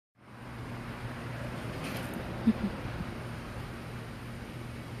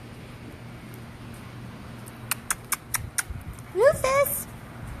Rufus!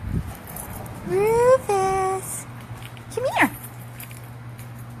 Rufus! Come here!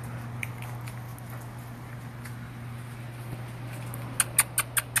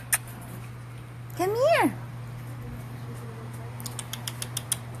 Come here!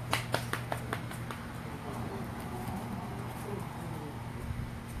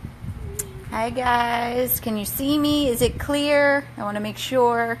 Hi guys, can you see me? Is it clear? I want to make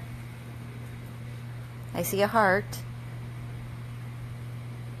sure. I see a heart.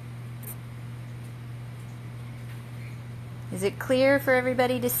 Is it clear for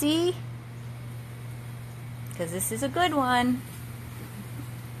everybody to see? Because this is a good one.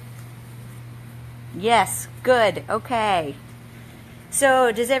 Yes, good, okay.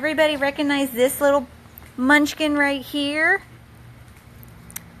 So, does everybody recognize this little munchkin right here?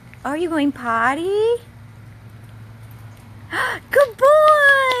 Are you going potty? Good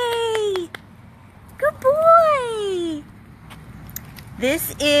boy! Good boy!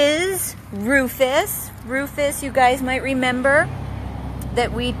 This is Rufus. Rufus, you guys might remember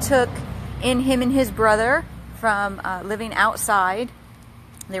that we took in him and his brother from living outside.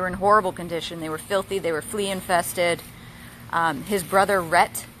 They were in horrible condition. They were filthy. They were flea infested. His brother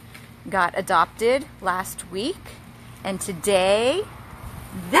Rhett got adopted last week, and today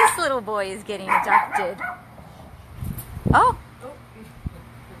this little boy is getting adopted. Oh,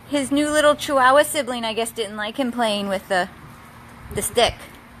 his new little Chihuahua sibling, I guess, didn't like him playing with the stick.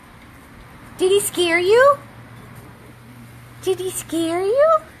 Did he scare you? Did he scare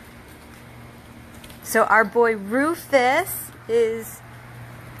you? So our boy Rufus is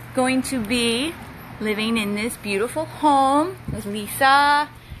going to be living in this beautiful home with Lisa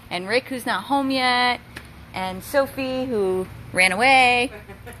and Rick, who's not home yet, and Sophie, who ran away.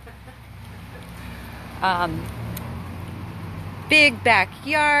 Big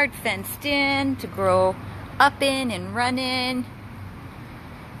backyard, fenced in to grow up in and run in.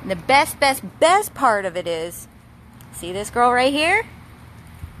 And the best part of it is, see this girl right here?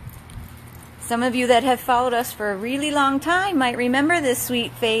 Some of you that have followed us for a really long time might remember this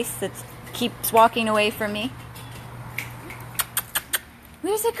sweet face that keeps walking away from me.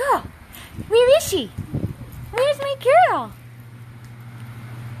 Where's the girl? Where is she? Where's my girl?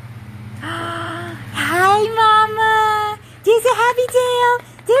 Hi, Mama. There's a happy tail.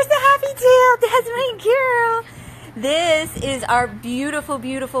 There's the happy tail. That's my girl. This is our beautiful,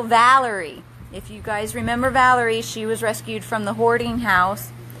 beautiful Valerie. If you guys remember Valerie, she was rescued from the hoarding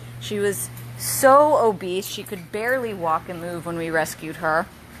house. She was so obese, she could barely walk and move when we rescued her.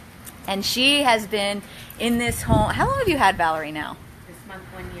 And she has been in this home. How long have you had Valerie now? This month,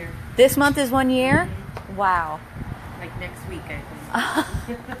 1 year. This month is 1 year? Wow. Like next week, I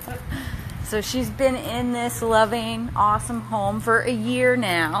think. So she's been in this loving, awesome home for a year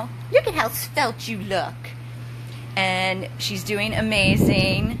now. Look at how svelte you look. And she's doing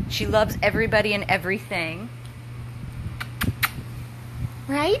amazing. She loves everybody and everything.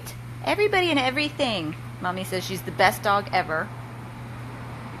 Right? Everybody and everything. Mommy says she's the best dog ever.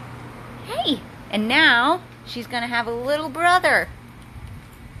 Hey! And now she's going to have a little brother.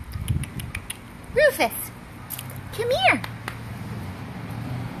 Rufus! Come here!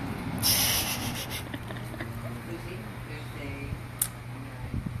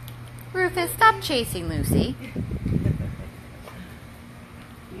 Rufus, stop chasing Lucy.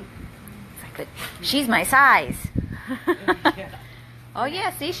 She's my size. Oh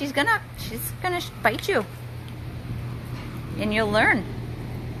yeah, see, she's gonna bite you. And you'll learn.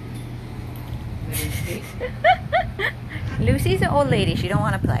 Lucy's an old lady, she don't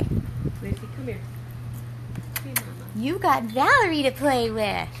want to play. Lucy, come here. Hey, Mama. You got Valerie to play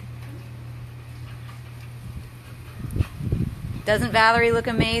with. Doesn't Valerie look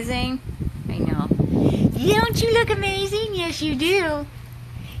amazing? I know. Don't you look amazing? Yes, you do.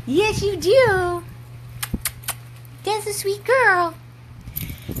 Yes, you do. That's a sweet girl.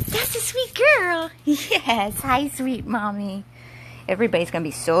 That's a sweet girl. Yes. Hi, sweet mommy. Everybody's going to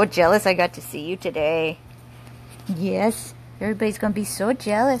be so jealous I got to see you today. Yes. Everybody's going to be so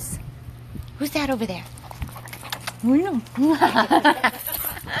jealous. Who's that over there?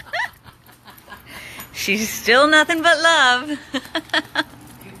 She's still nothing but love.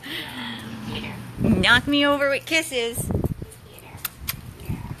 Knock me over with kisses.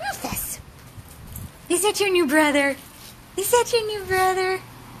 Rufus! Is that your new brother? Is that your new brother?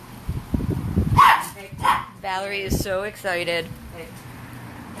 Valerie is so excited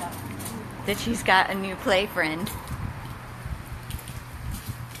that she's got a new play friend.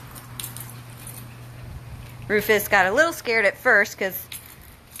 Rufus got a little scared at first because,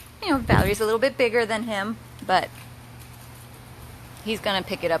 you know, Valerie's a little bit bigger than him. but he's gonna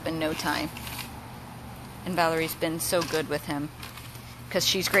pick it up in no time. And Valerie's been so good with him because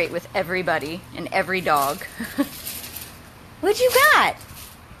she's great with everybody and every dog. What you got?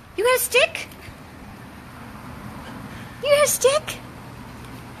 You got a stick? You got a stick?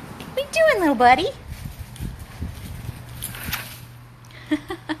 What you doing, little buddy?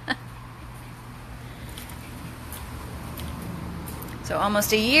 So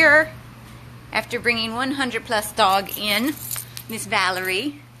almost a year after bringing 100 plus dog in, Miss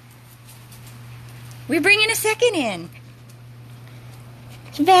Valerie, we're bringing a second in.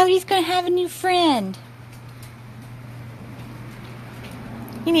 Valerie's gonna have a new friend.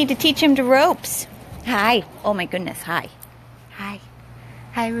 You need to teach him the ropes. Hi. Oh my goodness, hi. Hi.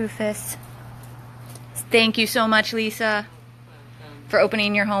 Hi, Rufus. Thank you so much, Lisa, for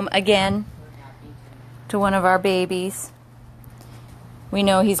opening your home again to one of our babies. We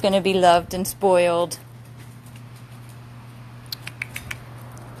know he's going to be loved and spoiled.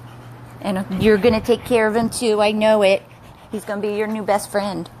 And you're going to take care of him too. I know it. He's going to be your new best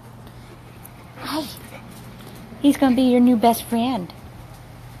friend. Hi. He's going to be your new best friend.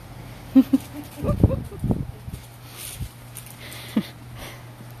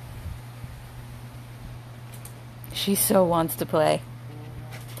 She so wants to play.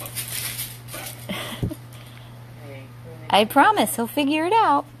 I promise he'll figure it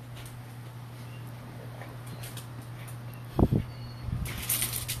out.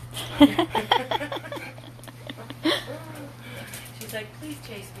 She's like, please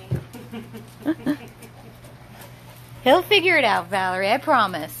chase me. He'll figure it out, Valerie, I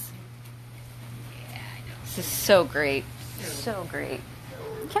promise. Yeah, I know. This is so great. So great.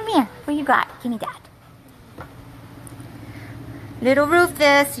 Come here. What you got? Give me that. Little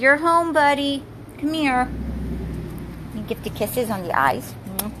Rufus, you're home, buddy. Come here. You give the kisses on the eyes.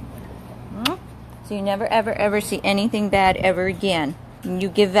 So you never, ever, ever see anything bad ever again. And you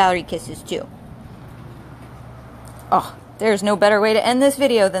give Valerie kisses, too. Oh, there's no better way to end this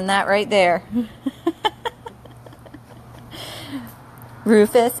video than that right there.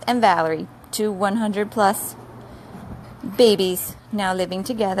 Rufus and Valerie, 2 100 plus babies, now living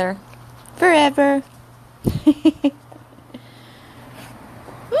together forever.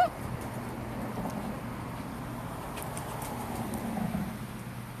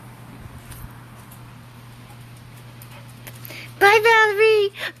 Bye, Valerie.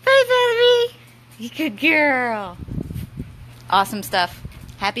 Bye, Valerie. You good girl. Awesome stuff.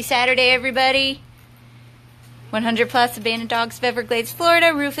 Happy Saturday, everybody. 100 plus abandoned dogs of Everglades,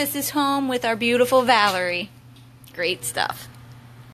 Florida. Rufus is home with our beautiful Valerie. Great stuff.